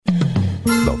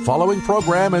following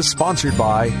program is sponsored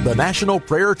by the National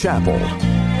Prayer Chapel.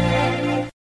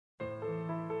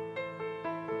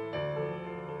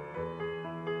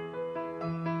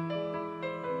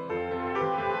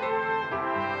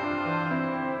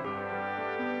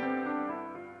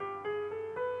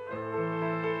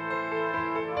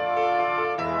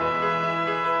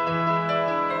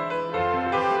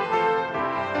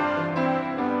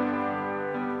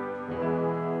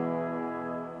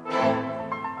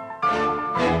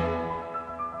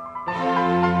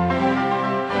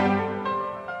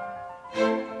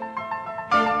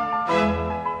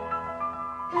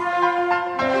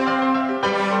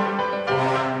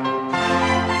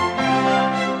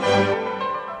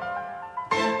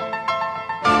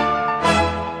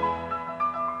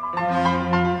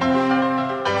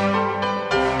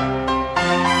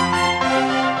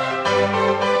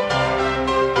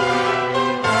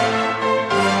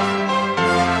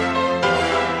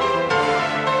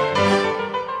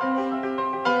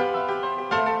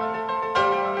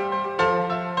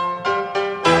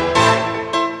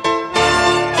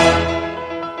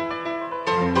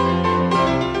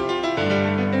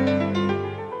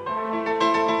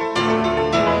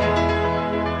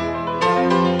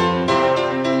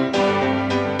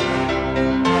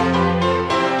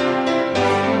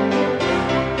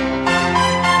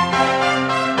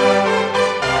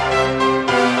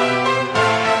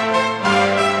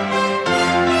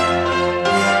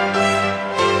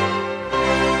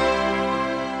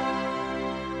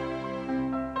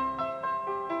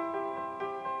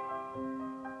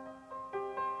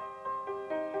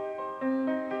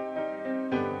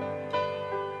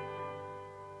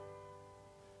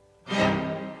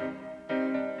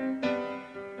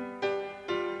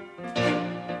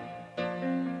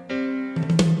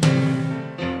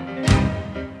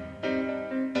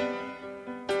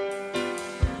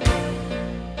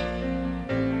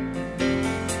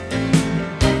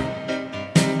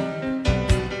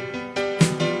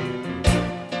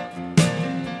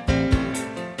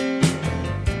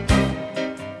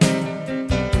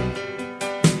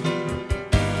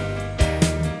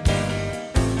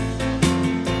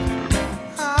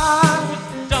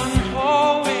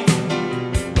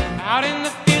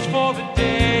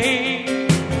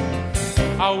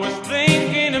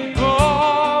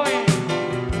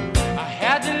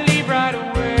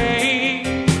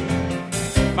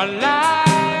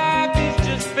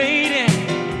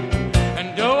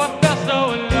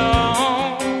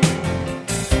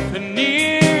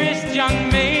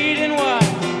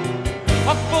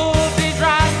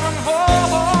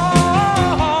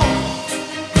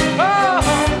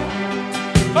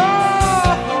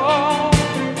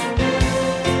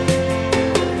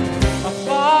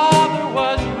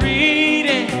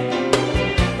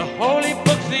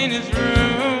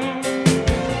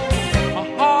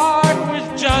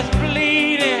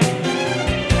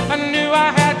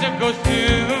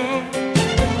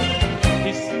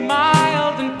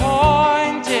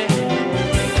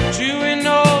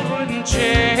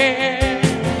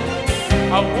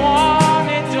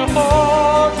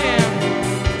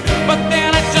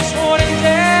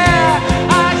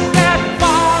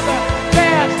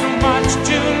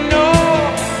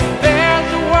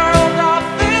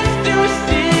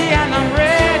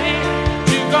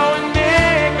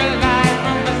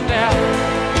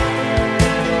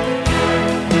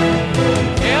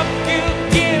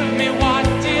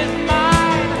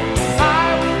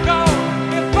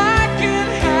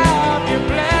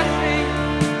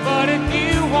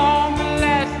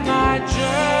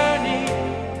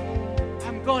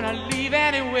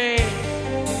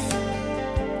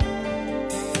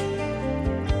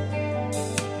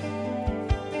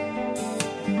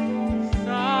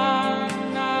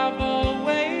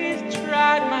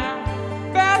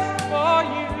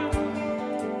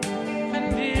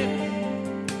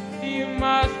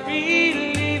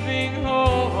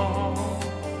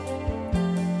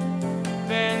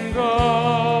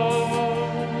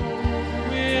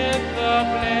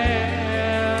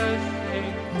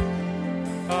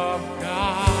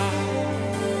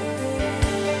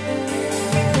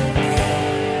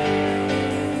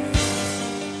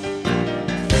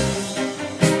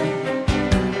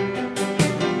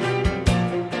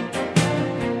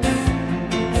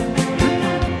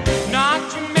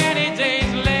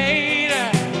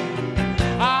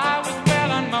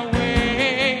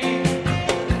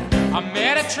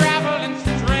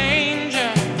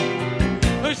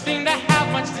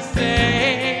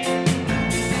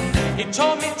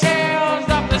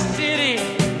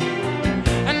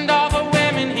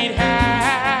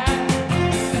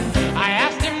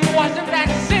 Wasn't that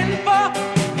sinful?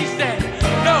 He said,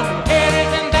 no, it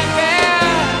isn't that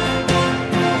bad.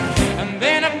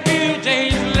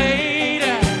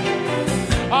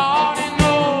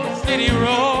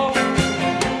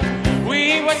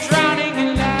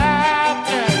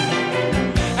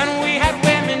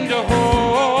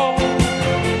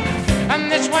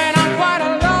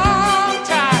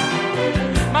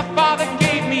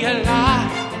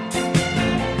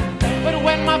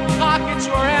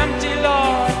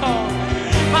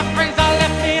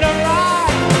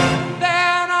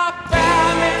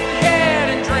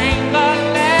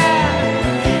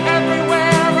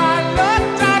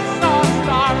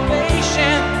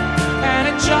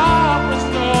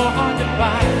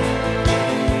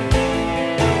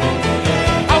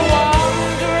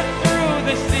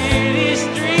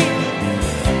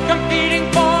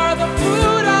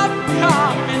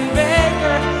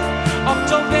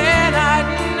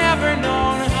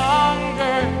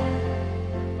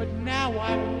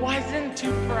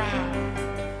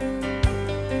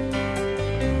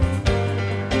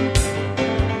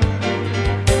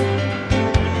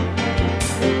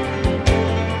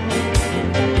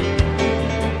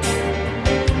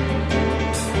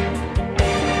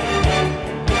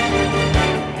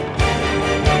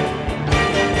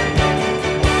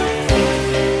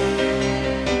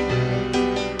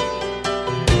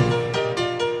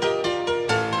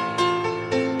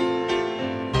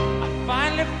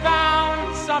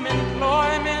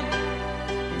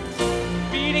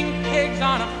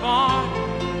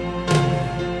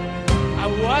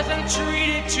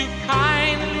 treated too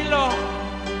kindly, Lord.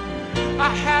 I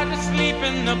had to sleep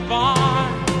in the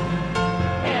barn.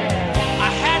 I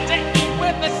had to eat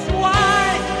with the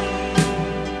swine.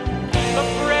 The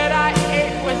bread I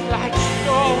ate was like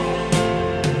stone.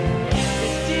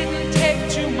 It didn't take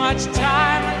too much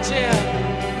time until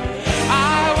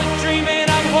I was dreaming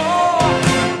of home.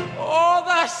 Oh,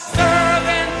 the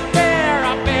servants bear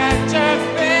a better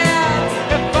fare.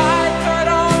 If I could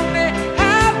only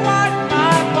have what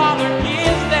my Father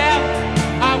gives them,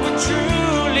 I would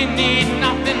truly need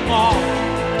nothing more.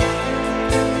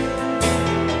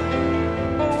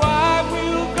 Oh, I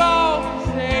will go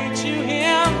say to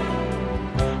him,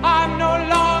 I'm no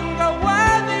longer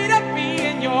worthy to be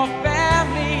in your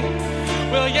family.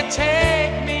 Will you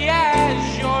take me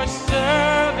as your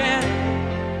servant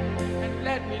and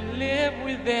let me live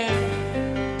with them?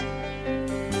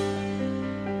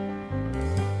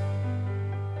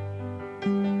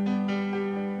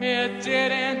 It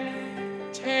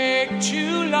didn't take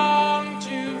too long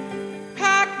to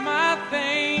pack my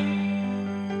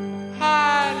things.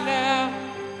 I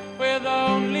left with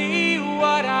only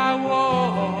what I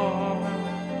wore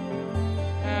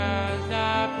as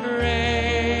I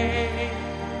pray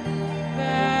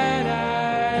that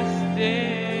I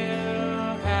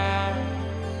still have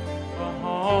a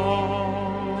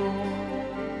home.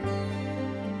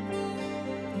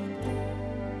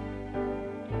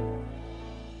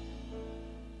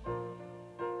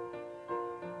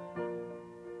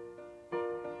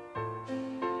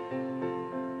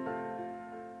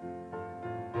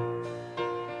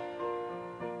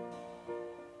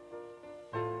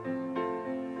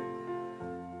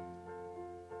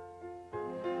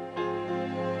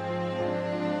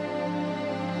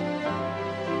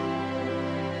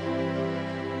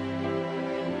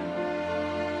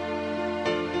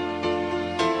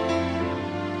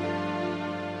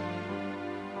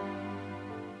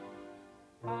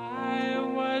 I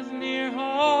was near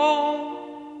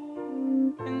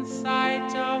home, in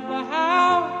sight of the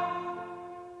house.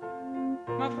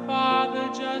 My father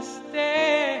just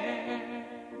stared,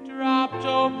 dropped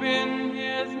open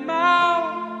his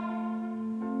mouth.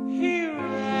 He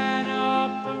ran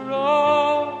up the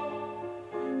road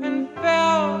and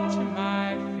fell to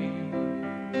my feet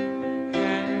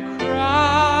and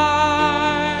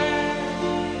cried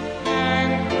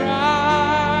and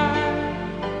cried.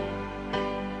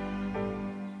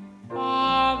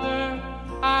 Father,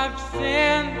 I've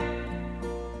sinned,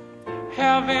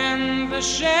 heaven's the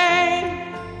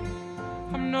shame.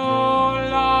 I'm no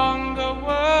longer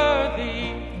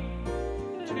worthy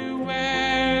to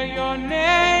wear your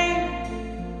name.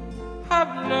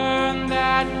 I've learned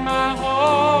that my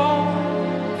home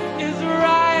is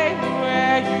right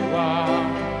where you are.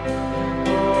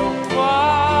 Oh,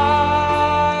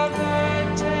 Father,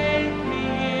 take me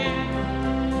in.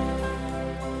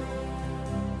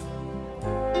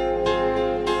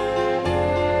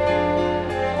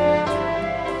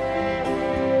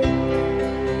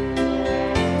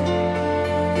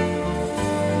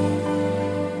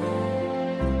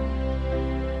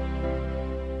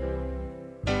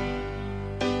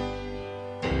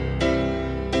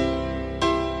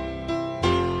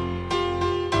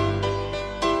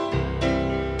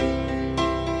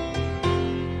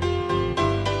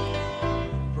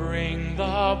 Bring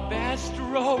the best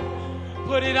robe,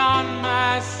 put it on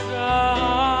my son.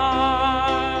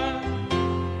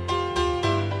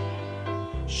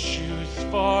 Shoes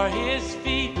for his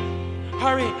feet,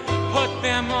 hurry, put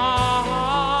them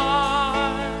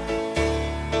on.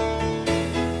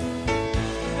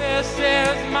 This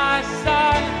is my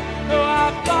son, who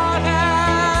I thought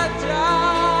had died.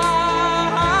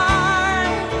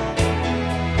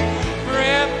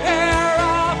 Prepare a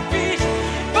feast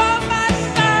for my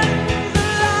son's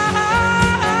alive.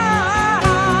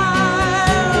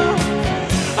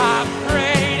 I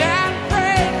prayed and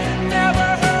prayed, never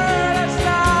heard a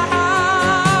sound.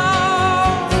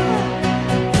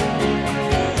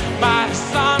 My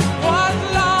son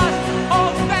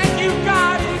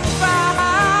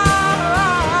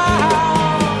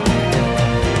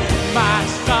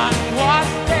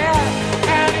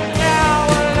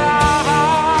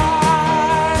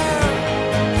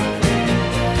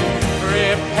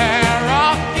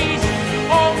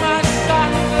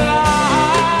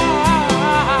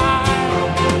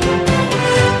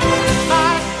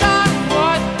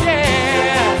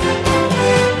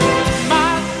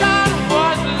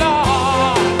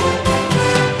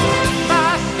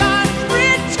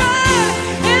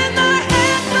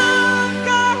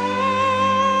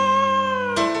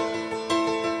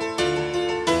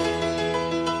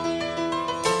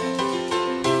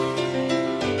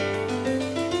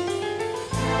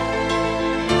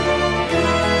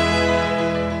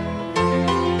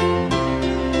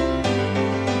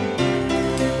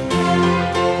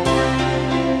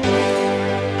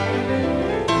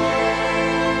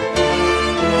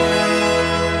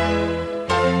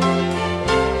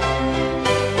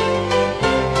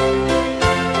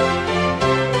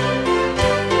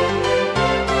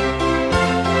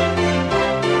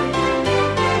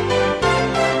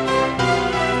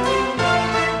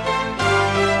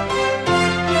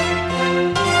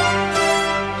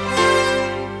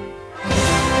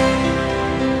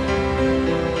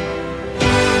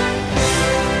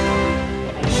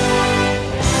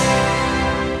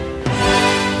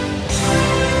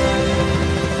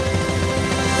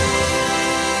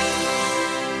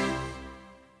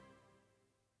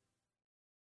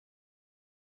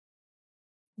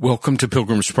Welcome to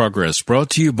Pilgrim's Progress, brought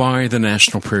to you by the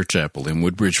National Prayer Chapel in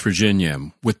Woodbridge, Virginia,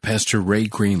 with Pastor Ray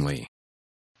Greenlee.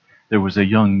 There was a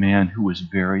young man who was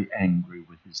very angry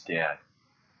with his dad.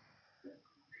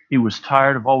 He was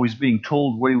tired of always being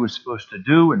told what he was supposed to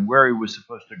do and where he was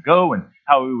supposed to go and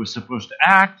how he was supposed to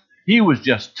act. He was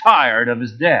just tired of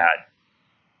his dad.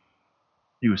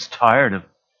 He was tired of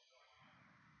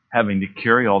having to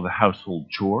carry all the household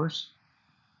chores.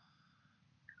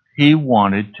 He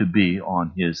wanted to be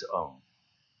on his own.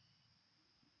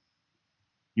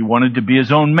 He wanted to be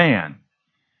his own man.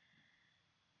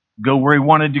 Go where he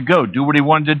wanted to go. Do what he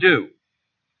wanted to do.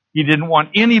 He didn't want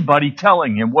anybody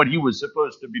telling him what he was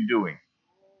supposed to be doing.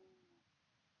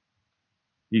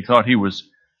 He thought he was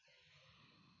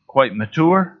quite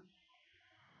mature,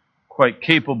 quite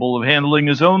capable of handling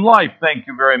his own life. Thank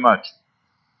you very much.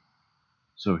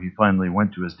 So he finally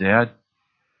went to his dad.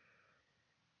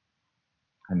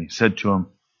 And he said to him,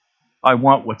 I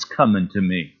want what's coming to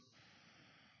me.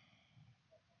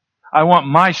 I want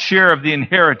my share of the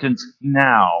inheritance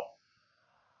now.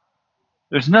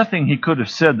 There's nothing he could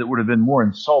have said that would have been more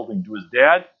insulting to his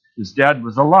dad. His dad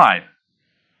was alive.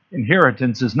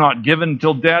 Inheritance is not given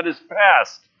until dad is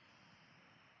passed.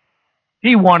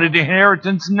 He wanted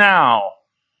inheritance now.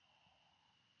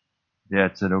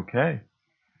 Dad said, okay.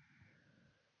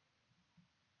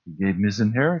 He gave him his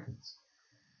inheritance.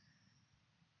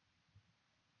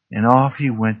 And off he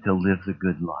went to live the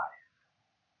good life.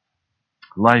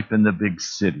 Life in the big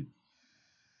city.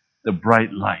 The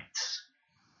bright lights.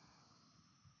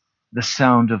 The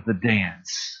sound of the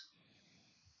dance.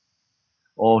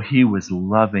 Oh, he was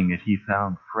loving it. He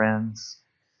found friends.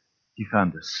 He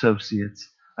found associates.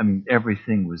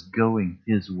 Everything was going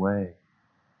his way.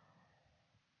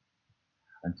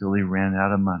 Until he ran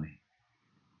out of money.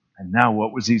 And now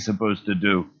what was he supposed to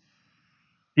do?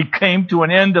 He came to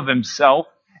an end of himself.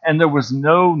 And there was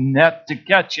no net to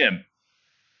catch him.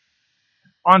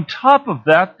 On top of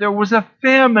that, there was a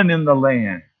famine in the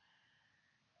land.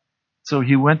 So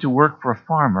he went to work for a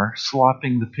farmer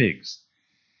slopping the pigs.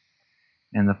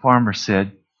 And the farmer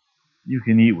said, you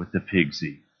can eat what the pigs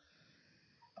eat.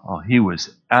 Oh, he was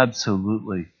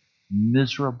absolutely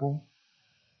miserable,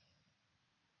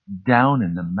 down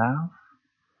in the mouth.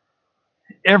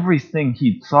 Everything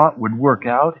he thought would work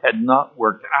out had not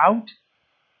worked out.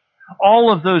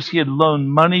 All of those he had loaned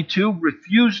money to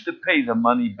refused to pay the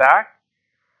money back.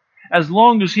 As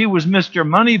long as he was Mr.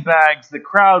 Moneybags, the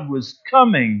crowd was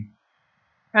coming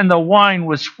and the wine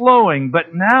was flowing,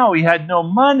 but now he had no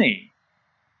money.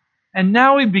 And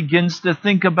now he begins to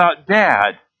think about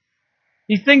Dad.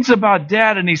 He thinks about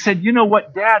Dad and he said, you know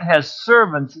what? Dad has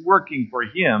servants working for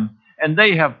him and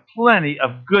they have plenty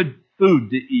of good food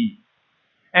to eat.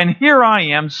 And here I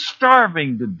am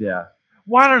starving to death.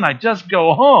 Why don't I just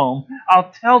go home?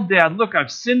 I'll tell Dad, look,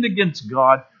 I've sinned against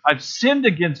God. I've sinned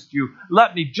against you.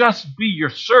 Let me just be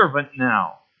your servant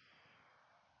now.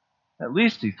 At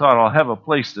least he thought, I'll have a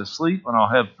place to sleep and I'll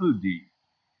have food to eat.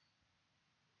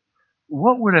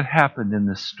 What would have happened in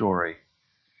this story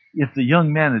if the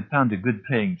young man had found a good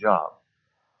paying job?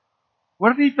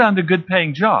 What if he found a good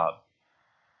paying job?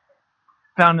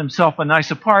 Found himself a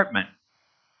nice apartment.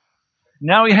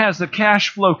 Now he has the cash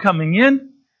flow coming in.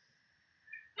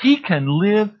 He can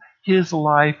live his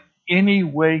life any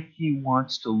way he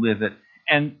wants to live it.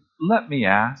 And let me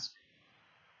ask,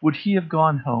 would he have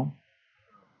gone home?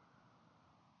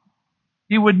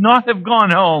 He would not have gone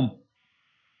home.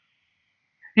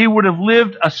 He would have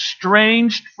lived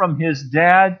estranged from his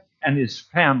dad and his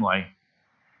family.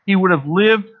 He would have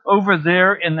lived over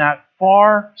there in that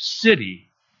far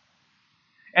city.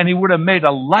 And he would have made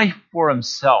a life for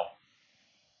himself.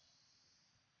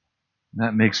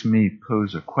 That makes me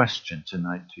pose a question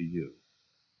tonight to you.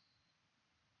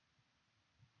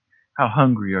 How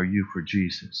hungry are you for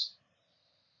Jesus?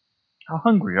 How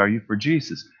hungry are you for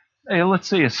Jesus? Hey, let's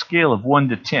say a scale of 1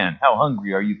 to 10. How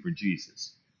hungry are you for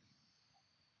Jesus?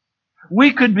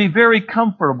 We could be very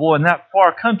comfortable in that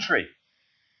far country,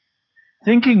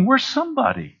 thinking we're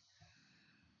somebody.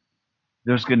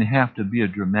 There's going to have to be a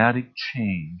dramatic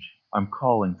change. I'm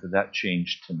calling for that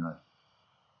change tonight.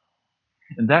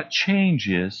 And that change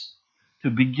is to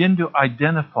begin to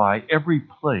identify every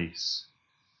place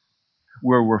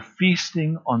where we're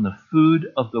feasting on the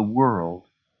food of the world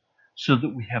so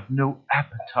that we have no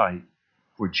appetite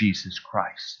for Jesus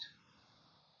Christ.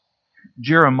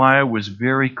 Jeremiah was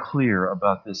very clear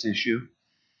about this issue.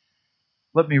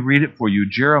 Let me read it for you.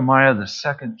 Jeremiah, the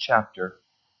 2nd chapter,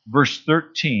 verse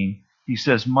 13, he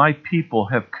says, my people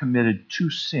have committed 2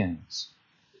 sins.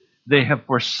 They have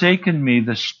forsaken me,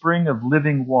 the spring of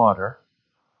living water,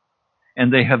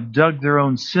 and they have dug their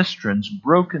own cisterns,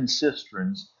 broken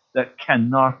cisterns that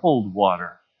cannot hold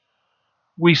water.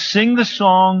 We sing the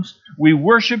songs, we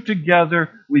worship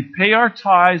together, we pay our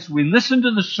tithes, we listen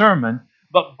to the sermon,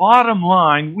 but bottom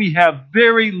line, we have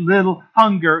very little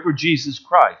hunger for Jesus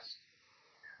Christ.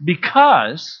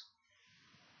 Because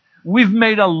we've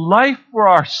made a life for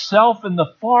ourselves in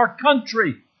the far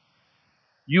country.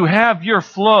 You have your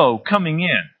flow coming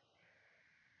in.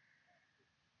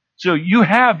 So you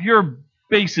have your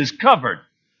bases covered.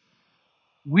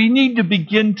 We need to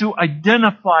begin to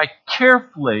identify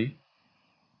carefully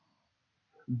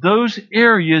those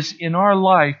areas in our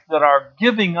life that are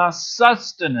giving us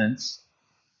sustenance,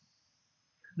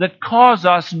 that cause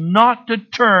us not to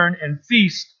turn and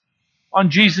feast on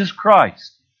Jesus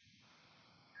Christ,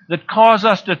 that cause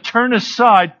us to turn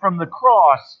aside from the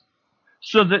cross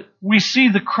so that we see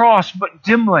the cross but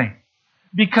dimly,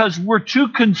 because we're too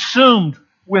consumed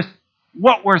with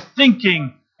what we're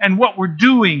thinking and what we're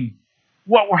doing,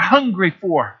 what we're hungry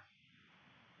for.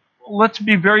 Let's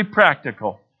be very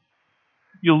practical.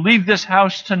 You'll leave this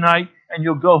house tonight and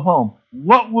you'll go home.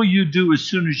 What will you do as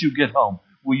soon as you get home?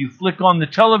 Will you flick on the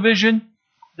television?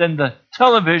 Then the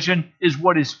television is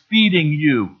what is feeding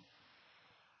you.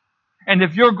 And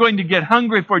if you're going to get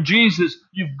hungry for Jesus,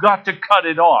 you've got to cut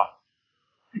it off.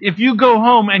 If you go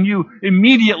home and you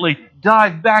immediately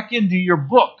dive back into your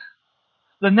book,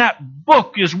 then that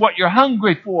book is what you're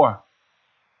hungry for.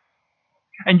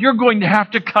 And you're going to have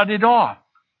to cut it off.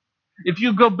 If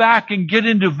you go back and get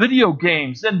into video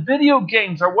games, then video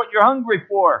games are what you're hungry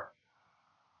for.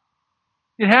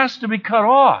 It has to be cut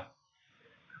off.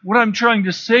 What I'm trying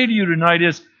to say to you tonight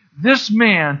is, this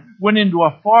man went into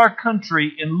a far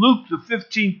country in Luke, the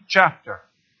 15th chapter.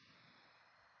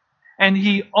 And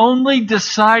he only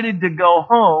decided to go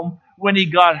home when he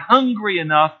got hungry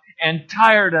enough and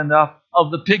tired enough of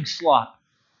the pig slop.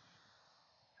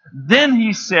 Then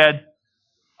he said,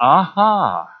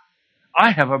 aha,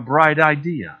 I have a bright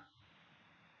idea.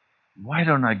 Why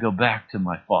don't I go back to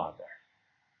my father?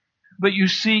 But you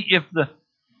see, if the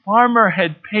farmer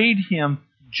had paid him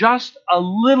just a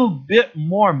little bit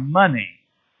more money,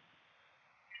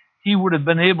 he would have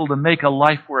been able to make a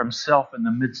life for himself in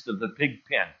the midst of the pig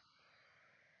pen.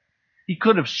 He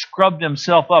could have scrubbed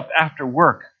himself up after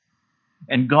work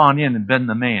and gone in and been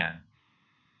the man.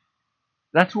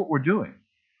 That's what we're doing.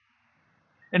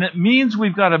 And it means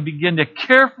we've got to begin to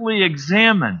carefully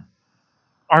examine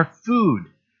our food.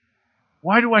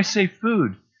 Why do I say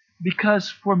food? Because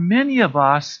for many of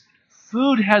us,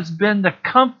 food has been the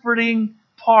comforting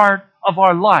part of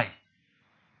our life.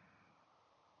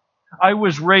 I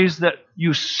was raised that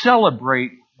you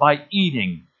celebrate by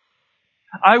eating.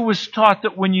 I was taught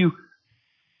that when you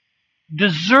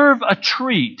deserve a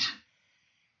treat,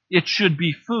 it should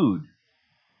be food.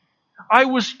 I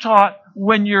was taught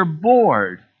when you're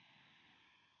bored,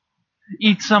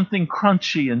 eat something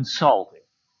crunchy and salty.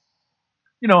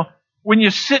 You know, when you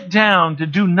sit down to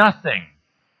do nothing,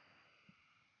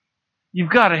 you've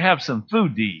got to have some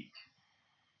food to eat.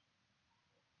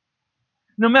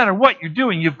 No matter what you're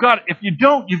doing, if you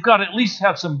don't, you've got to at least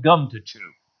have some gum to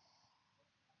chew.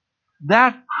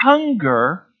 That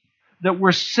hunger that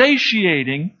we're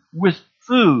satiating with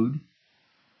food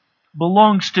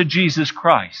belongs to Jesus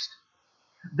Christ.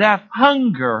 That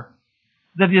hunger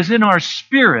that is in our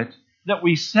spirit that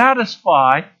we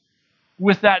satisfy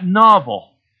with that novel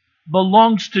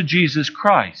belongs to Jesus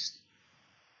Christ.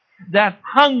 That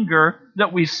hunger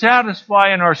that we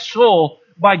satisfy in our soul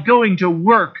by going to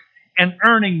work and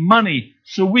earning money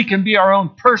so we can be our own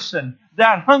person,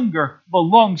 that hunger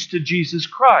belongs to Jesus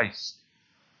Christ.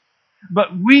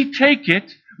 But we take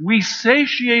it, we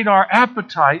satiate our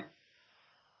appetite,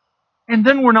 and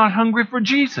then we're not hungry for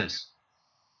Jesus.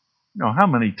 You know, how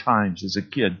many times as a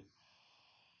kid,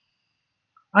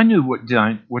 I knew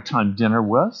what time dinner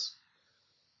was,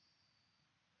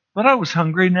 but I was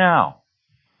hungry now.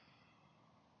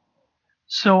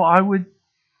 So I would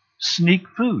sneak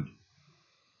food.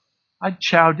 I'd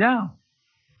chow down.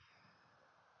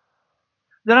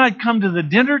 Then I'd come to the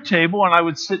dinner table and I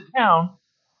would sit down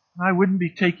and I wouldn't be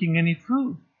taking any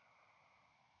food.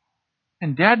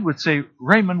 And Dad would say,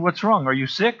 Raymond, what's wrong? Are you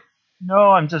sick?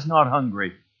 No, I'm just not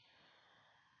hungry.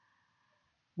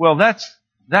 Well,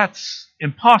 that's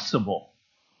impossible.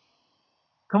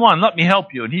 Come on, let me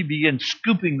help you. And he began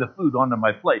scooping the food onto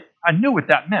my plate. I knew what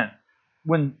that meant.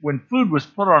 When food was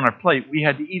put on our plate, we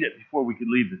had to eat it before we could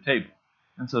leave the table.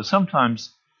 And so sometimes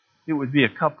it would be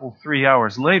 3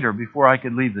 hours later before I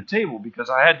could leave the table because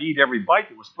I had to eat every bite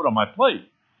that was put on my plate.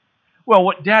 Well,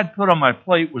 what Dad put on my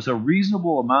plate was a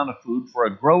reasonable amount of food for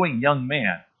a growing young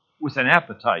man with an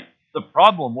appetite. The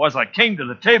problem was I came to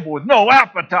the table with no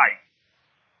appetite.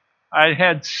 I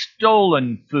had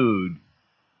stolen food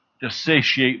to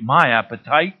satiate my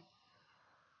appetite.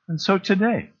 And so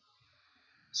today,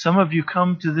 some of you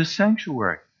come to this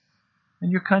sanctuary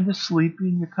and you're kind of sleepy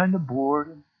and you're kind of bored.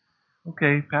 And,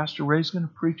 okay, Pastor Ray's going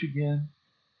to preach again.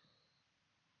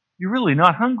 You're really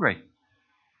not hungry.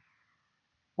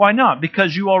 Why not?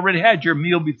 Because you already had your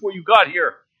meal before you got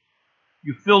here.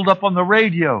 You filled up on the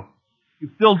radio. You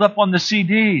filled up on the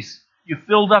CDs. You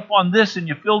filled up on this and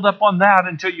you filled up on that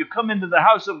until you come into the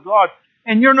house of God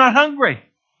and you're not hungry.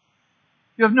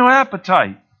 You have no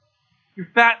appetite. You're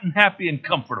fat and happy and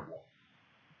comfortable.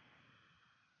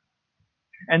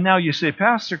 And now you say,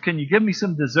 Pastor, can you give me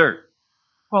some dessert?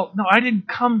 Well, no, I didn't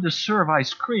come to serve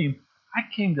ice cream. I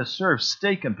came to serve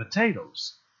steak and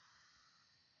potatoes.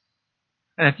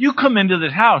 And if you come into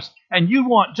this house and you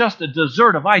want just a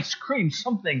dessert of ice cream,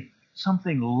 something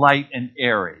light and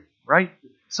airy, right?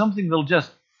 Something that'll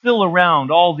just fill around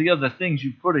all the other things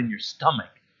you put in your stomach.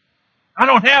 I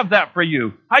don't have that for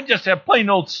you. I just have plain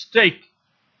old steak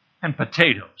and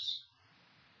potatoes.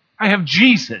 I have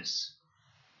Jesus,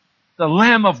 the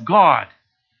Lamb of God,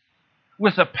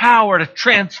 with the power to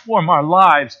transform our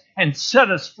lives and set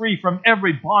us free from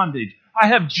every bondage. I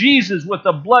have Jesus with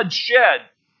the blood shed,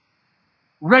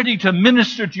 ready to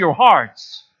minister to your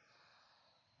hearts.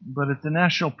 But at the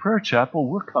National Prayer Chapel,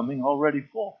 we're coming already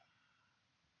full.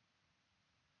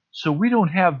 So we don't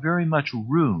have very much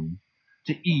room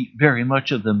to eat very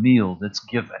much of the meal that's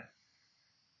given.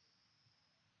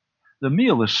 The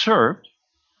meal is served,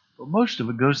 but most of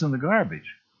it goes in the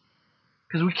garbage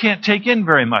because we can't take in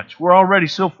very much. We're already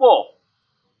so full.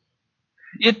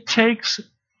 It takes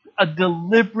a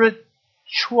deliberate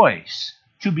choice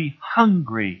to be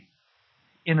hungry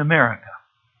in America.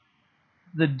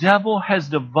 The devil has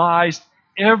devised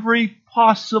every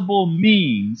possible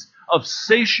means of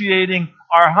satiating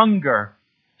our hunger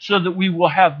so that we will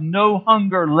have no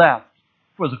hunger left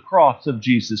for the cross of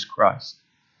Jesus Christ.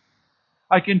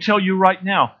 I can tell you right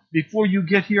now, before you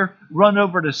get here, run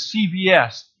over to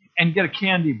CVS and get a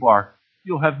candy bar.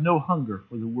 You'll have no hunger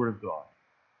for the Word of God.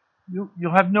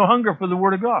 You'll have no hunger for the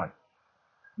Word of God.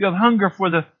 You'll have hunger for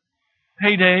the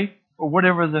payday or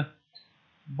whatever the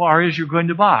bar is you're going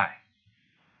to buy.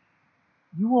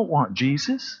 You won't want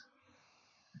Jesus.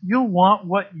 You'll want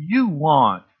what you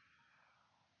want.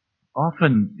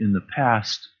 Often in the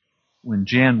past, when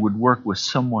Jan would work with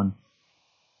someone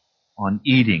on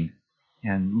eating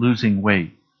and losing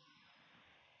weight,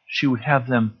 she would have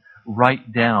them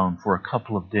write down for a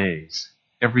couple of days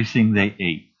everything they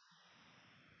ate.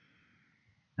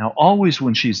 Now, always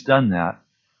when she's done that,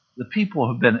 the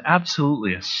people have been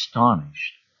absolutely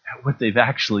astonished at what they've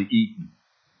actually eaten.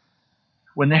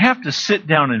 When they have to sit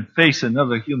down and face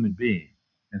another human being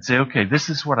and say, okay, this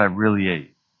is what I really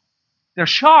ate, they're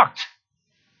shocked.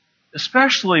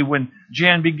 Especially when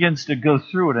Jan begins to go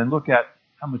through it and look at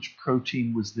how much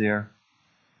protein was there,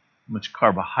 how much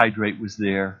carbohydrate was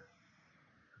there,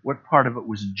 what part of it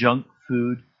was junk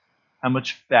food, how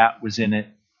much fat was in it.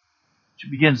 She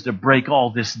begins to break all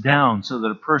this down so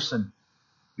that a person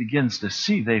begins to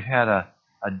see they've had a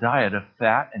diet of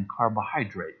fat and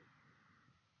carbohydrate.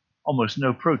 Almost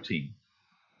no protein.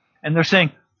 And they're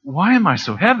saying, why am I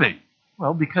so heavy?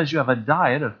 Well, because you have a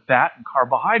diet of fat and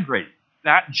carbohydrate,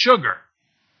 fat and sugar.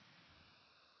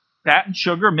 Fat and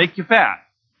sugar make you fat,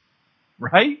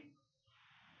 right?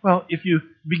 Well, if you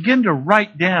begin to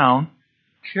write down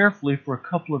carefully for a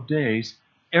couple of days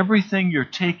everything you're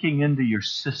taking into your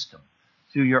system,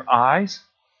 through your eyes,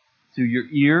 through your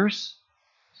ears,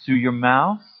 through your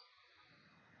mouth,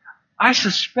 I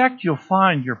suspect you'll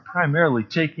find you're primarily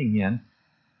taking in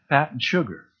fat and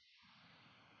sugar.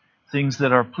 Things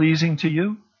that are pleasing to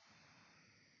you,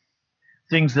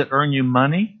 things that earn you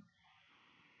money,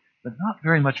 but not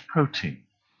very much protein,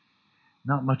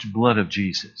 not much blood of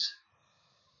Jesus.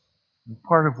 And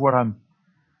part of what I'm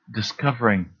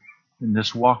discovering in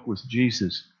this walk with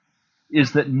Jesus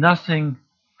is that nothing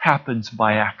happens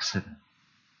by accident.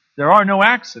 There are no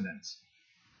accidents.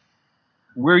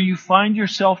 Where you find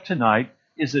yourself tonight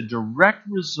is a direct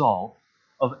result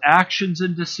of actions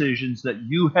and decisions that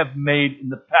you have made in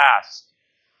the past.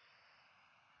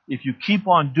 If you keep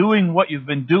on doing what you've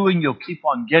been doing, you'll keep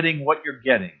on getting what you're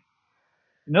getting.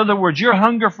 In other words, your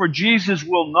hunger for Jesus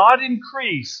will not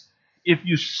increase if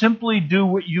you simply do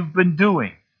what you've been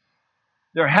doing.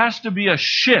 There has to be a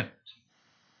shift.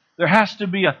 There has to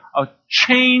be a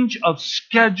change of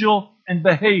schedule and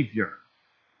behavior.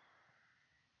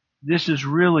 This is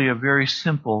really a very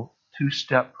simple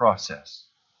two-step process.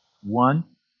 One,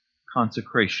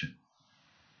 consecration,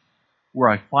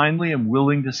 where I finally am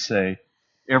willing to say,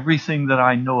 Everything that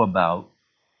I know about,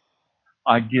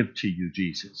 I give to you,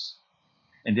 Jesus.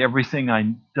 And everything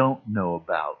I don't know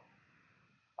about,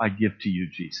 I give to you,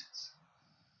 Jesus.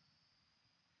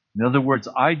 In other words,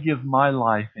 I give my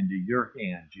life into your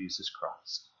hand, Jesus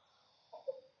Christ.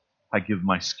 I give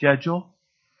my schedule.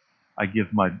 I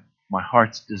give my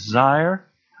heart's desire.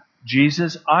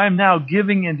 Jesus, I'm now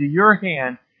giving into your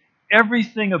hand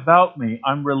everything about me.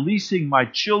 I'm releasing my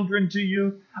children to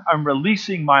you. I'm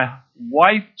releasing my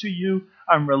wife to you.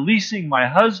 I'm releasing my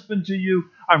husband to you.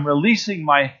 I'm releasing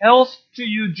my health to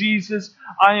you, Jesus.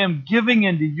 I am giving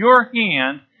into your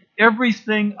hand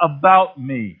everything about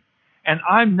me. And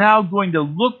I'm now going to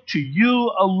look to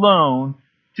you alone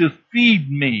to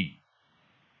feed me.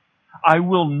 I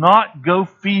will not go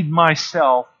feed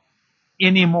myself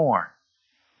anymore.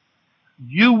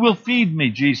 You will feed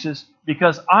me, Jesus,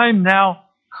 because I'm now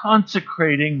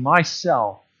consecrating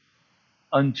myself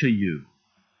unto you.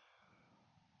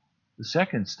 The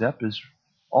second step is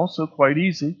also quite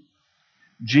easy.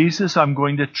 Jesus, I'm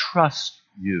going to trust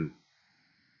you.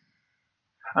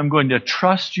 I'm going to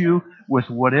trust you with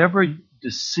whatever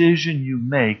decision you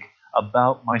make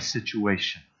about my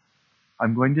situation.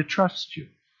 I'm going to trust you.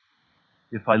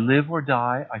 If I live or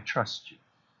die, I trust you.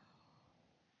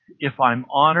 If I'm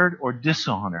honored or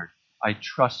dishonored, I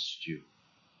trust you.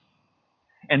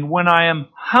 And when I am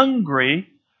hungry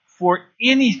for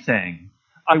anything,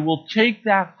 I will take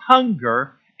that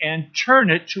hunger and turn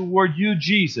it toward you,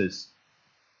 Jesus.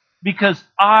 Because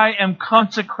I am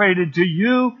consecrated to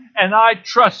you and I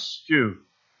trust you.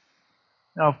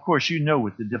 Now, of course, you know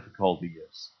what the difficulty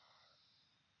is.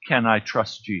 Can I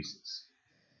trust Jesus?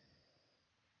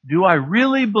 Do I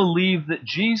really believe that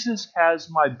Jesus has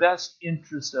my best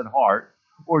interest at heart,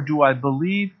 or do I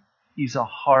believe he's a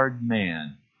hard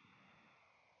man?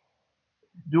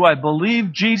 Do I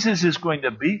believe Jesus is going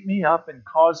to beat me up and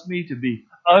cause me to be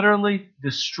utterly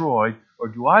destroyed, or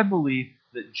do I believe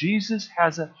that Jesus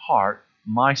has at heart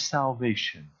my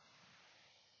salvation?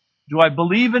 Do I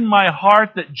believe in my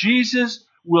heart that Jesus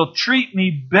will treat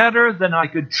me better than I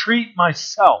could treat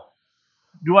myself?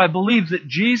 Do I believe that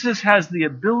Jesus has the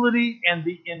ability and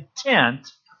the intent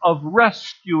of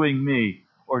rescuing me?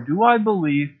 Or do I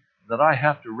believe that I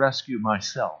have to rescue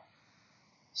myself?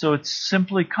 So it's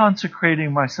simply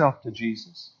consecrating myself to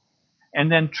Jesus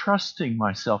and then trusting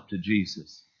myself to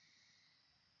Jesus.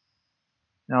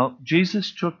 Now,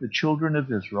 Jesus took the children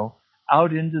of Israel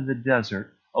out into the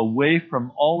desert away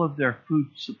from all of their food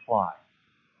supply.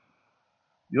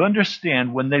 You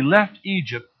understand, when they left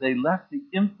Egypt, they left the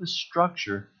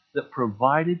infrastructure that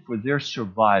provided for their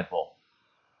survival.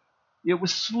 It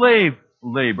was slave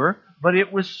labor, but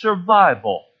it was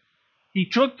survival. He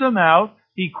took them out.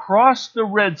 He crossed the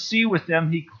Red Sea with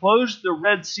them. He closed the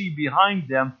Red Sea behind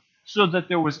them so that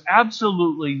there was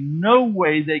absolutely no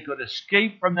way they could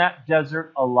escape from that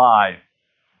desert alive.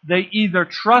 They either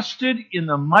trusted in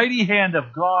the mighty hand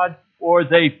of God or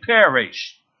they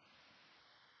perished.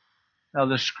 Now,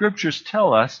 the scriptures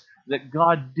tell us that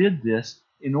God did this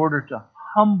in order to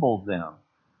humble them.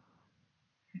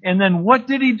 And then what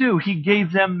did he do? He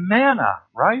gave them manna,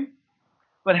 right?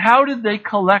 But how did they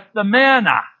collect the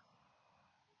manna?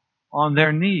 On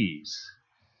their knees.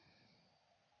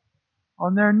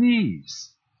 On their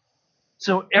knees.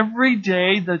 So every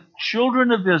day the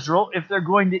children of Israel, if they're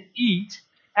going to eat,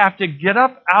 have to get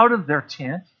up out of their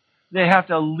tent. They have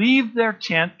to leave their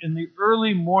tent in the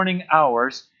early morning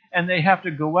hours, and they have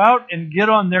to go out and get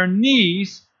on their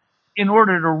knees in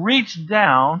order to reach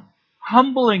down,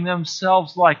 humbling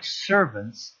themselves like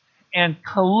servants, and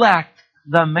collect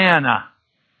the manna.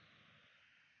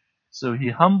 So he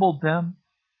humbled them,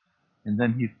 and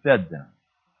then he fed them.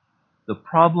 The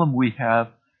problem we have,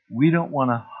 we don't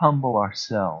want to humble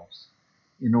ourselves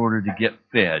in order to get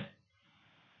fed.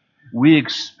 We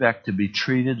expect to be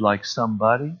treated like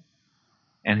somebody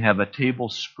and have a table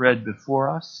spread before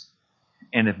us.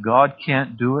 And if God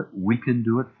can't do it, we can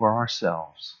do it for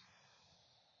ourselves.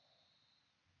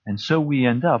 And so we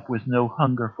end up with no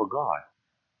hunger for God.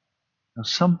 Now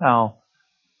somehow,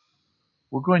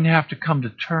 we're going to have to come to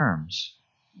terms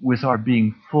with our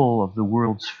being full of the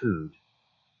world's food.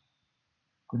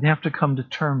 We have to come to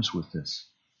terms with this.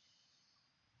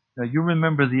 Now you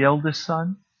remember the eldest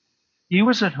son? He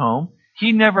was at home.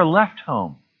 He never left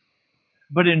home.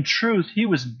 But in truth, he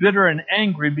was bitter and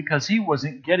angry because he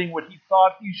wasn't getting what he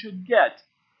thought he should get.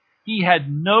 He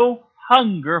had no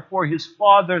hunger for his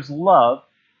father's love.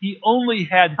 He only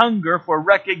had hunger for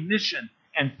recognition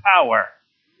and power.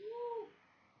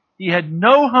 He had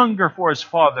no hunger for his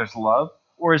father's love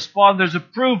or his father's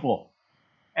approval.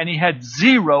 And he had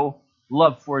zero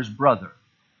love for his brother.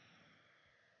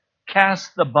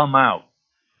 Cast the bum out.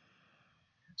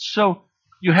 So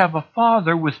you have a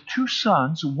father with two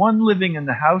sons, one living in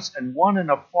the house and one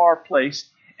in a far place,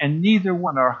 and neither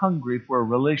one are hungry for a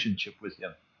relationship with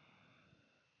him.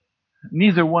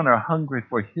 Neither one are hungry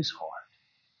for his heart.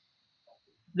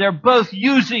 They're both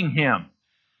using him.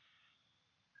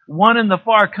 One in the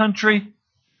far country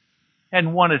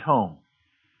and one at home.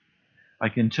 I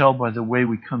can tell by the way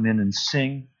we come in and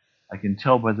sing. I can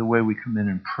tell by the way we come in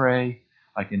and pray.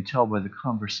 I can tell by the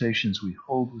conversations we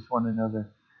hold with one another.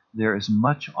 There is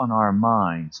much on our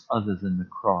minds other than the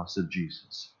cross of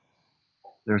Jesus.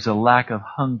 There's a lack of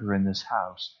hunger in this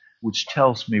house, which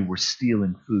tells me we're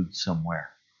stealing food somewhere.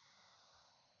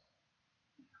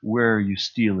 Where are you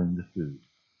stealing the food?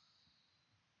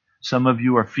 Some of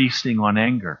you are feasting on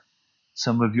anger.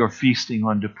 Some of you are feasting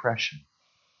on depression.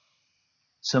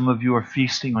 Some of you are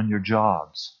feasting on your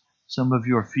jobs. Some of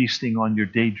you are feasting on your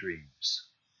daydreams.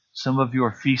 Some of you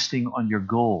are feasting on your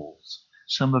goals.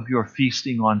 Some of you are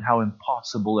feasting on how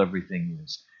impossible everything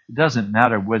is. It doesn't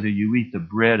matter whether you eat the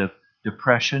bread of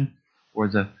depression or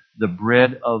the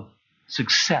bread of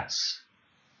success.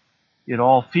 It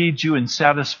all feeds you and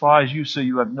satisfies you so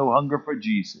you have no hunger for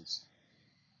Jesus.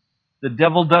 The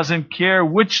devil doesn't care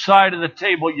which side of the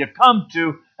table you come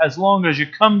to, as long as you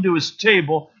come to his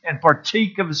table and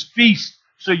partake of his feast,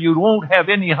 so you won't have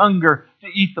any hunger to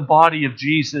eat the body of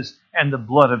Jesus and the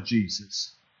blood of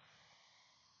Jesus.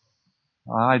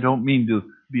 I don't mean to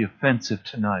be offensive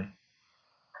tonight,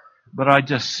 but I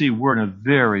just see we're in a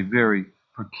very, very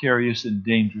precarious and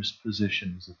dangerous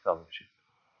position as a fellowship.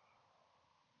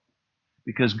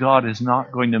 Because God is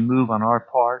not going to move on our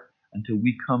part until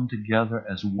we come together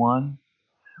as one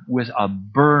with a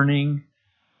burning,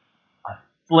 a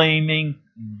flaming,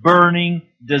 burning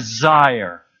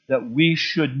desire that we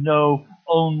should know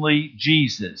only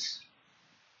Jesus.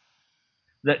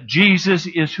 That Jesus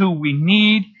is who we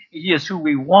need, He is who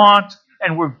we want,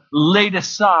 and we've laid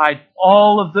aside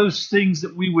all of those things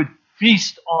that we would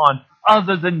feast on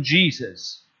other than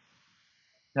Jesus.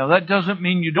 Now that doesn't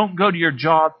mean you don't go to your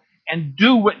job and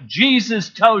do what Jesus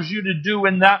tells you to do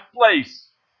in that place.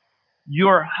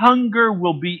 Your hunger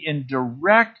will be in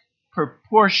direct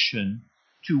proportion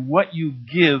to what you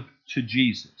give to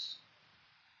Jesus.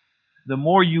 The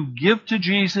more you give to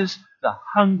Jesus, the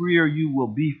hungrier you will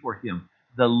be for Him.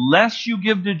 The less you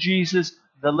give to Jesus,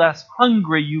 the less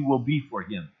hungry you will be for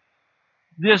Him.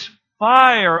 This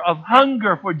fire of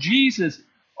hunger for Jesus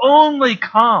only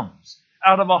comes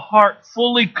out of a heart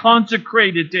fully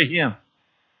consecrated to Him.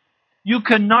 You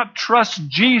cannot trust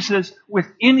Jesus with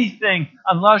anything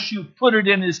unless you put it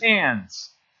in His hands.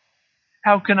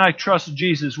 How can I trust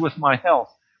Jesus with my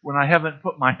health when I haven't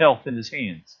put my health in His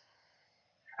hands?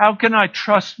 How can I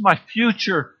trust my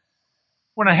future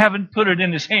when I haven't put it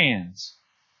in His hands?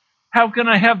 How can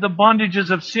I have the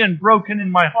bondages of sin broken in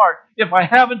my heart if I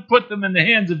haven't put them in the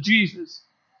hands of Jesus?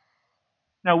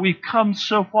 Now we've come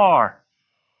so far.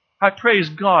 I praise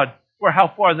God for how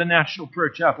far the National Prayer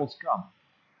Chapel's come.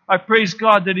 I praise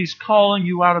God that He's calling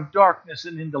you out of darkness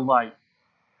and into light.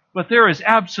 But there is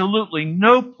absolutely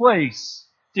no place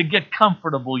to get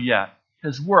comfortable yet,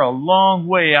 because we're a long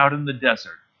way out in the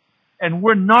desert. And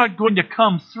we're not going to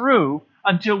come through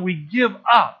until we give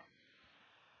up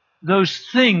those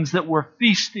things that we're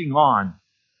feasting on,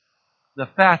 the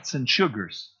fats and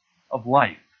sugars of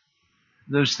life,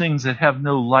 those things that have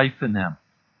no life in them.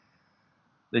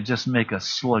 They just make us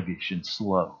sluggish and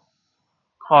slow,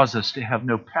 cause us to have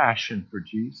no passion for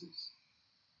Jesus.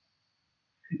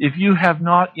 If you have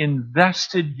not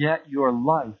invested yet your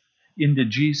life into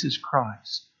Jesus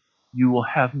Christ, you will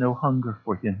have no hunger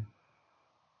for Him.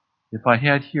 If I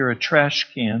had here a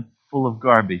trash can full of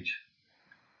garbage,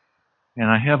 and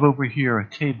I have over here a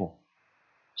table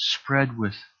spread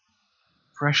with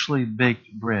freshly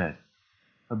baked bread,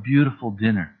 a beautiful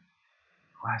dinner,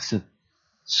 a glass of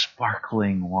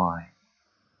sparkling wine,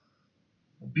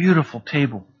 a beautiful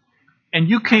table, and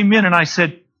you came in and I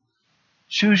said,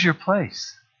 choose your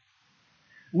place.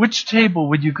 Which table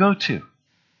would you go to?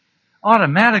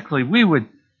 Automatically we would,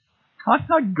 I'm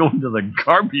not going to the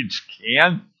garbage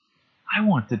can. I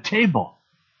want the table.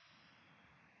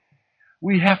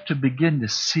 We have to begin to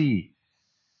see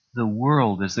the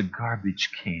world as a garbage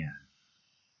can.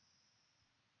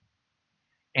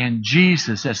 And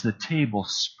Jesus as the table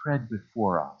spread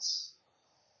before us.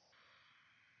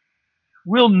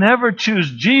 We'll never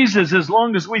choose Jesus as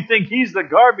long as we think He's the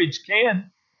garbage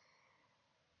can.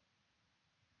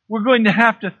 We're going to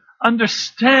have to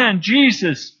understand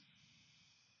Jesus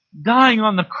dying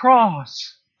on the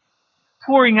cross,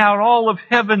 pouring out all of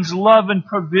heaven's love and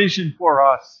provision for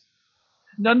us.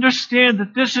 And understand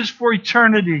that this is for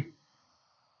eternity.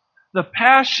 The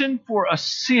passion for a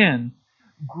sin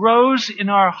grows in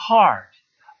our heart.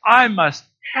 I must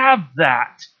have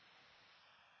that.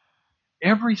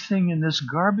 Everything in this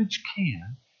garbage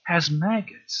can has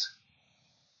maggots.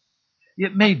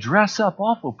 It may dress up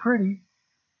awful pretty,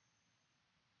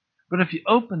 but if you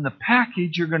open the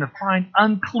package, you're going to find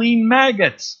unclean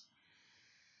maggots.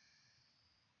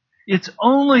 It's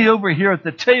only over here at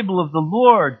the table of the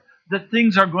Lord that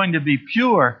things are going to be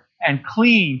pure and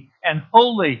clean and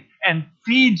holy and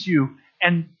feed you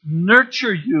and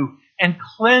nurture you and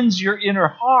cleanse your inner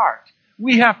heart.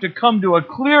 We have to come to a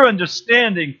clear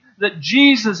understanding that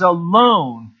Jesus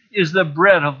alone is the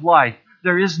bread of life.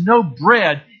 There is no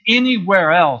bread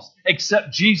anywhere else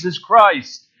except Jesus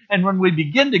Christ. And when we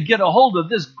begin to get a hold of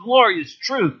this glorious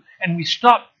truth and we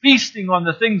stop feasting on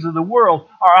the things of the world,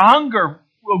 our hunger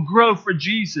will grow for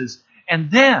Jesus. And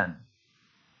then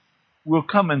we'll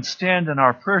come and stand in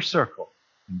our prayer circle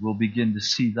and we'll begin to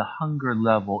see the hunger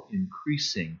level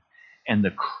increasing and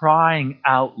the crying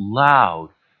out loud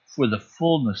for the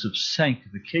fullness of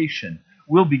sanctification.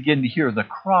 We'll begin to hear the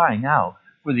crying out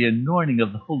for the anointing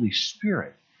of the Holy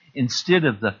Spirit instead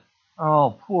of the,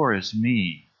 oh, poor is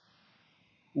me.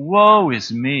 Woe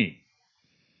is me.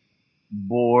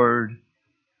 Bored.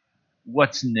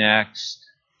 What's next?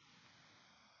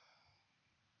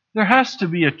 There has to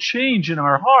be a change in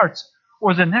our hearts,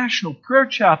 or the National Prayer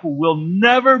Chapel will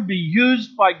never be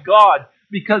used by God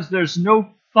because there's no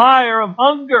fire of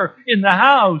hunger in the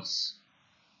house.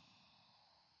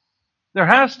 There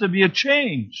has to be a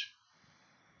change.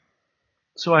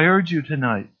 So I urge you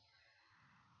tonight,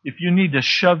 if you need to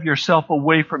shove yourself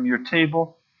away from your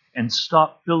table and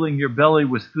stop filling your belly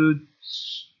with food,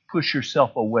 push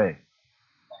yourself away.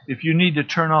 If you need to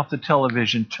turn off the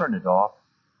television, turn it off.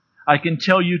 I can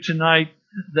tell you tonight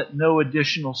that no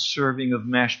additional serving of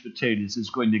mashed potatoes is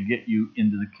going to get you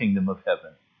into the kingdom of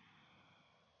heaven.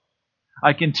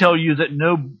 I can tell you that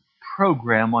no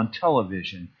program on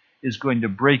television is going to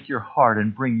break your heart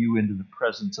and bring you into the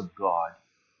presence of God.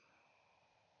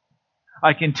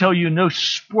 I can tell you no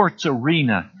sports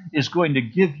arena is going to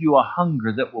give you a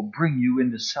hunger that will bring you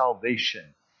into salvation.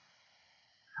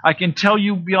 I can tell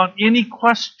you beyond any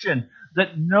question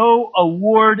that no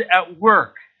award at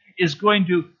work is going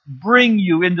to bring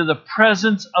you into the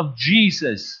presence of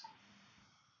Jesus.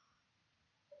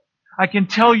 I can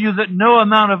tell you that no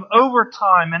amount of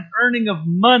overtime and earning of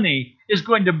money is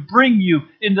going to bring you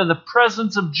into the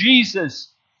presence of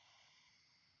Jesus.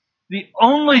 The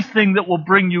only thing that will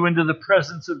bring you into the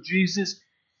presence of Jesus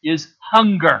is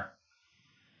hunger.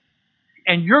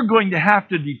 And you're going to have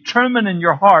to determine in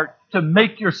your heart to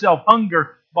make yourself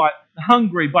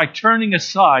hungry by turning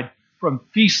aside from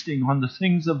feasting on the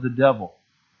things of the devil,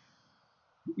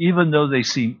 even though they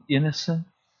seem innocent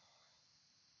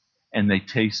and they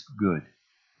taste good.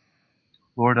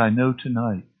 Lord, I know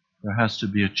tonight there has to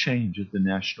be a change at the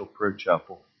National Prayer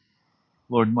Chapel.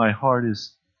 Lord, my heart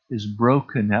is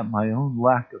broken at my own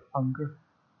lack of hunger.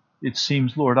 It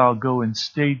seems, Lord, I'll go in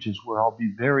stages where I'll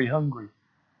be very hungry,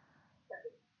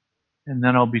 and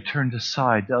then I'll be turned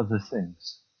aside to other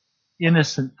things,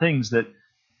 innocent things that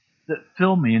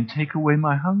fill me and take away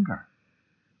my hunger.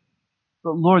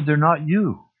 But Lord, they're not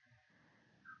you.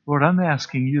 Lord, I'm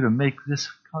asking you to make this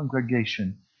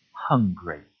congregation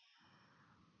hungry.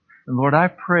 And Lord, I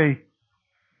pray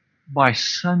by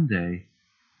Sunday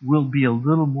we'll be a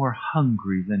little more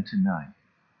hungry than tonight.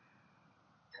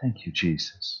 Thank you,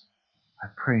 Jesus. I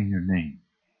pray in your name.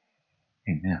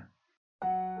 Amen.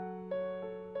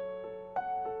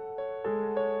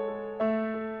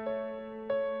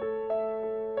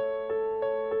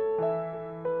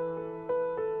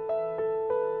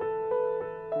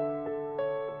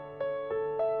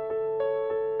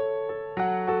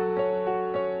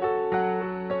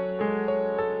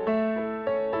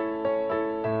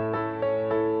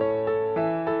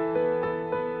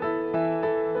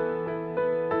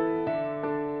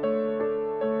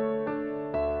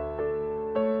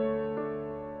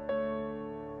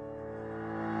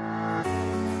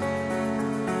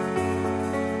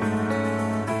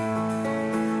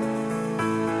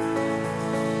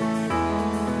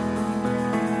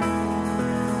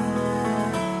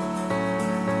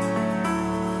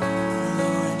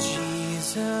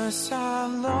 I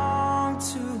long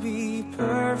to be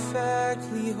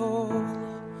perfectly whole.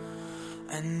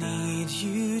 I need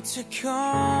you to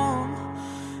come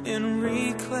and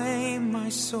reclaim my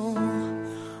soul.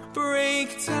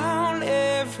 Break down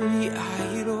every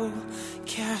idol,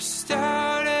 cast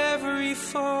out every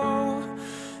foe.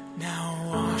 Now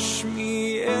wash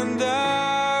me and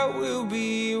I will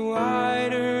be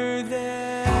whiter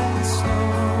than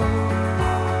snow.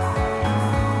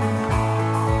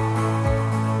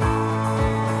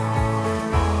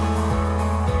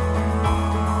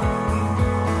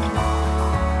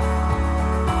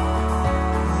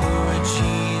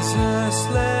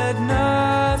 let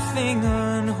nothing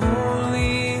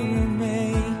unholy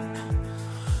remain.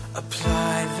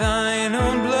 Apply thine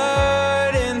own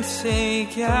blood and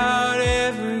take out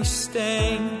every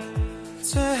stain.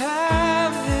 To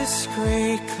have this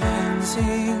great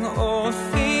cleansing, all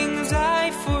things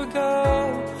I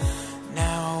forgo.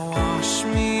 Now wash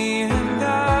me and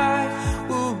I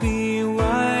will be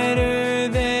whiter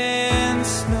than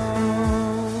snow.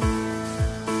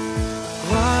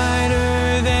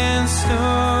 Whiter than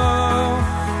snow,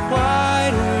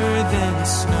 whiter than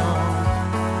snow.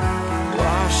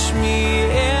 Wash me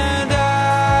and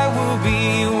I will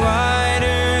be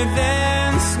whiter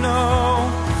than snow.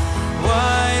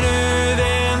 Whiter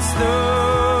than snow,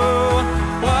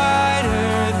 whiter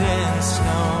than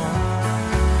snow.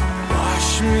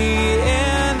 Wash me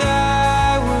and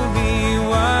I will be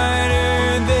whiter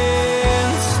than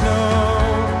snow.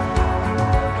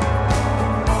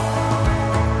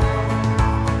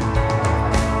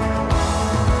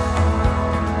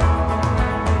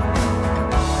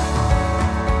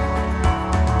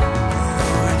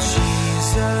 Lord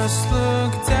Jesus,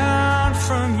 look down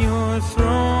from your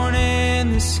throne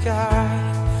in the sky.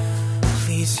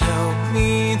 Please help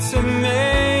me to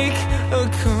make a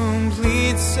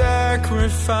complete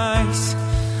sacrifice.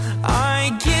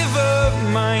 I give up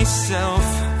myself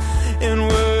and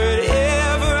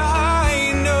whatever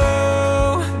I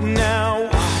know. Now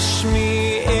wash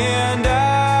me and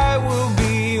I will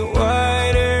be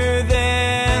whiter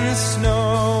than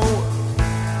snow.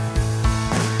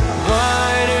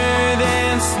 Whiter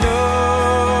than snow,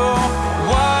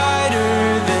 whiter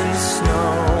than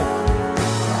snow.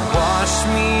 Wash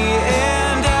me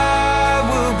and I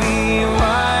will be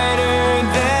whiter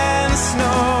than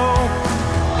snow.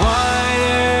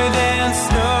 Whiter than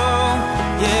snow,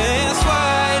 yes,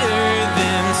 whiter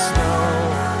than snow.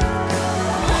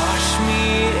 Wash me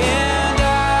and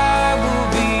I will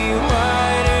be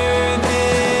whiter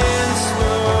than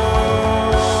snow.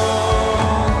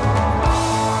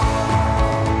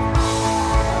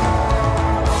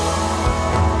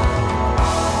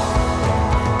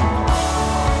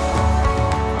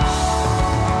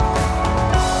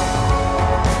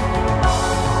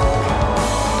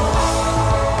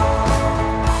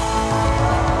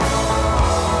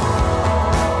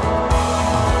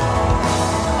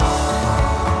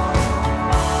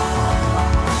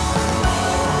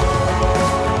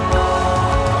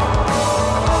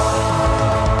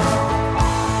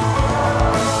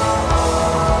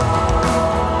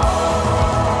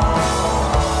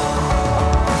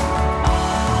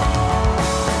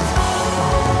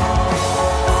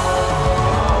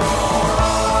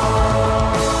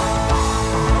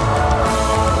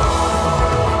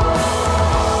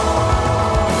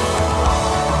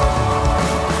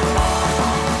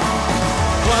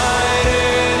 Whiter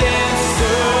than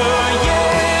snow,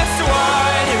 yes,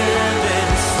 whiter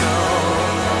than snow.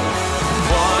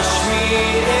 Wash me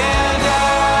and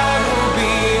I will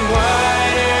be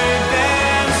whiter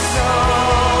than snow.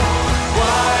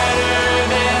 Whiter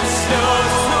than snow,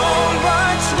 so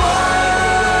much whiter.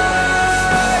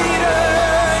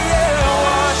 Yeah,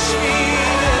 wash me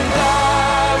and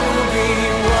I will be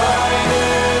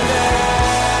whiter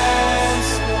than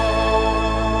snow.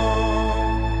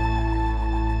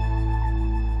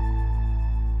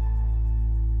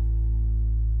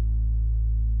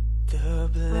 The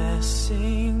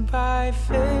blessing by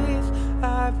faith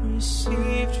I've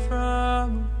received from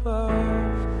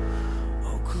above.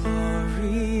 Oh,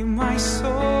 glory, my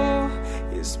soul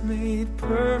is made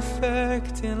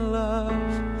perfect in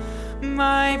love.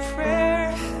 My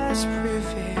prayer has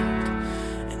prevailed.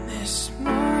 In this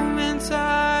moment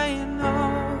I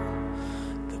know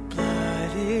the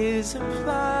blood is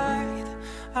applied.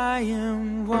 I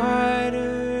am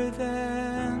whiter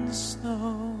than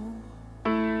snow.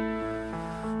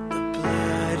 The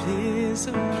blood is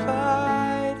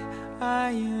applied.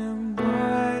 I am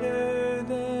whiter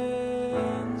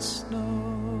than snow.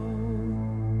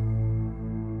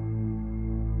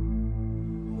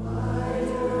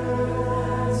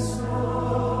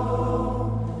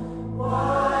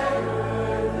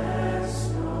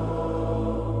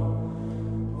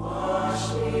 Wash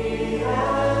me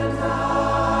and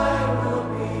I will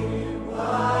be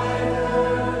whiter.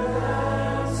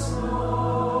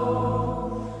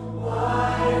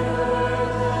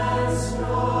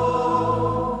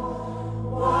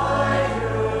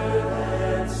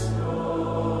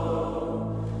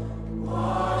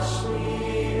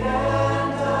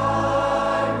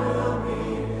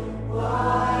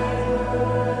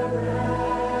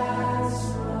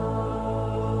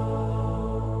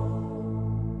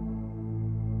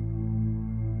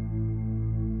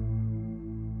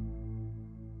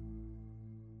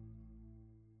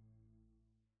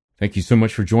 Thank you so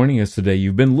much for joining us today.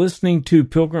 You've been listening to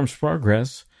Pilgrim's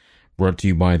Progress, brought to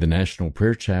you by the National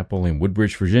Prayer Chapel in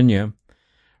Woodbridge, Virginia.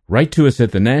 Write to us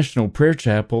at the National Prayer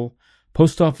Chapel,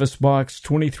 Post Office Box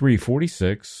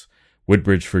 2346,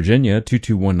 Woodbridge, Virginia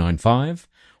 22195,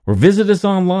 or visit us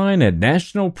online at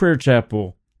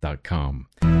nationalprayerchapel.com.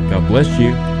 God bless you.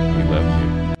 We love you.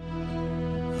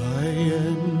 I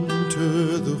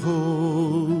enter the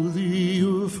Holy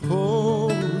of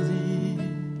Holies.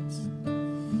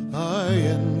 I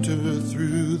enter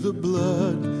through the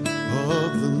blood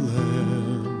of the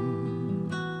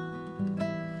Lamb.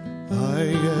 I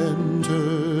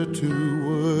enter to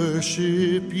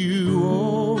worship you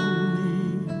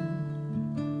only.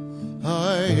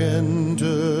 I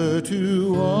enter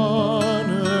to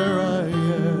honor I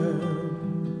am.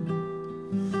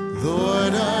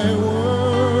 Lord, I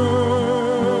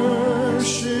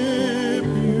worship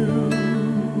you.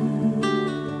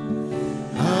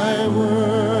 I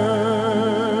worship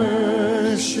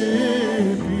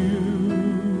you.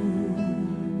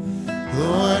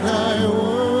 Lord, I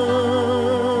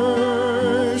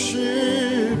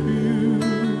worship you.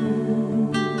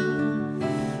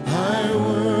 I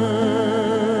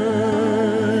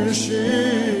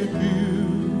worship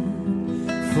you.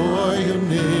 For your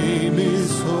name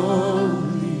is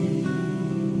holy,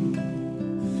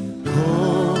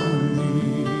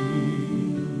 holy,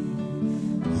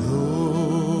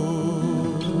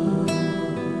 Lord.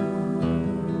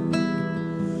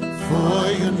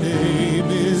 For your name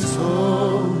is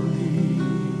holy,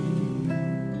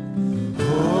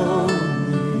 holy,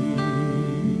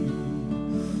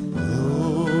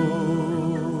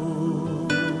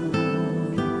 Lord.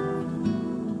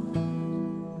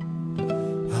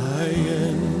 I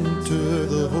enter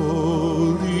the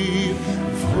Holy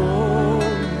of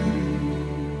Holies.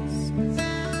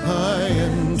 I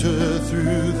enter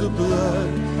through the blood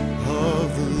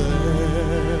of the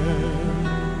Lamb.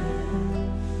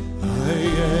 I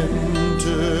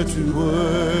enter to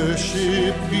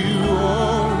worship you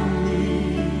only.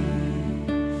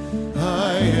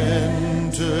 I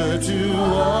enter to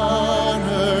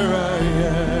honor I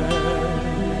am.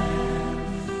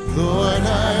 Lord,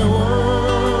 I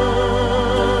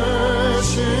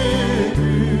worship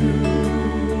you.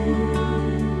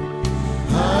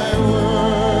 I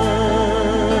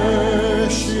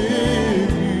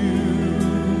worship you.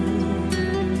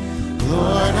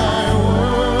 Lord, I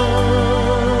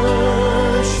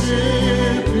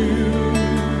worship you.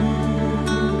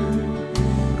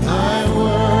 I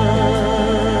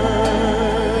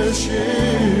worship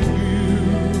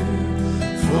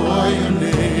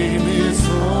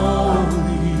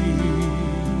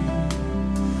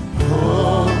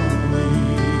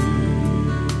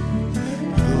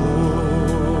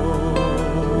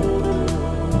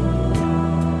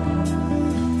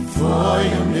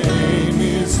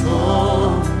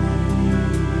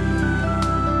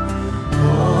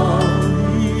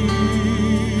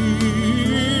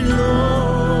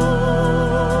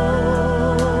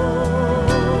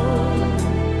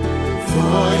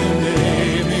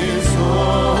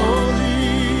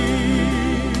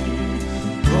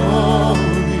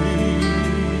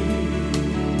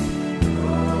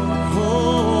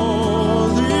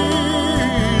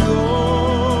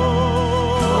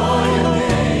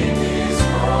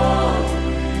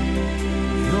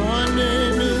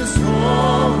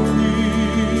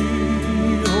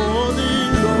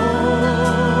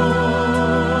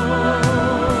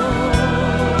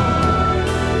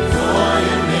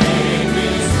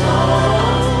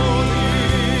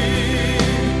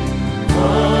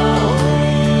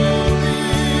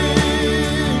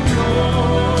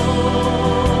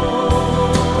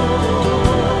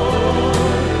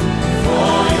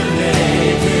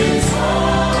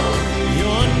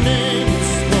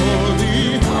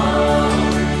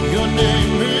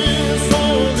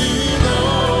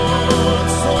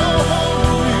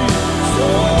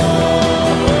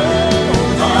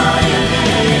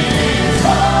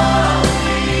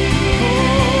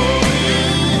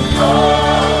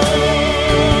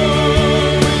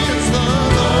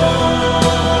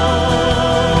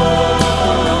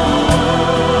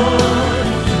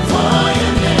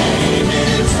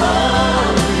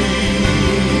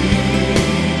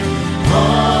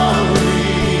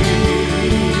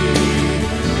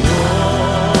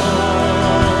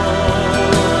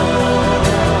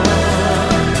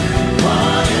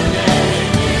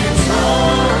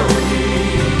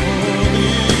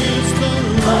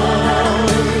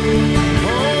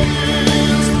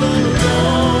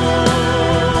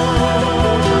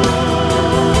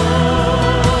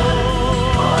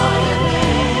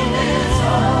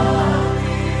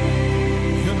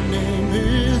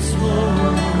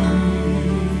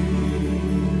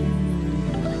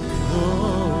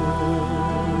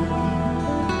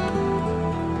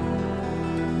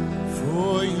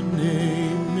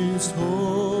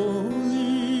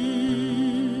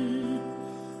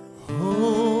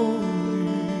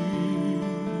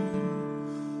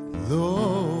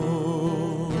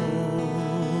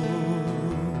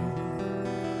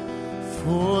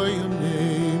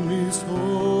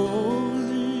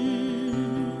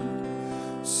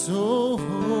so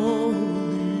holy,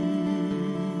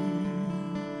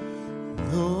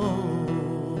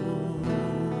 Lord.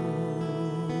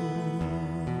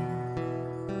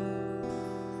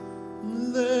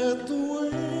 Let the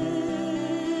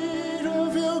weight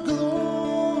of your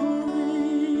glory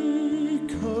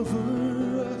cover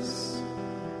us.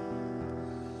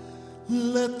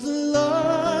 Let the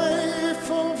life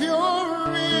of your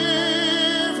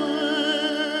river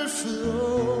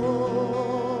flow.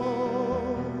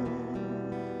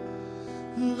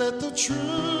 Let the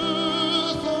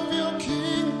truth of your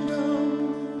kingdom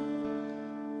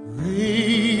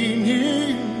reign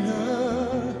in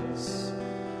us.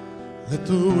 Let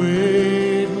the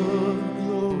weight of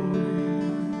glory,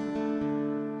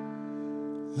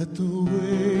 let the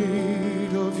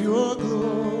weight of your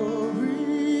glory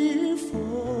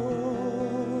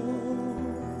fall.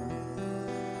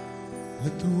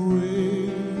 Let the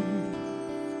weight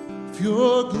of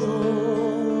your glory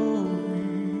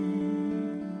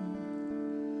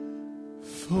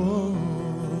fall.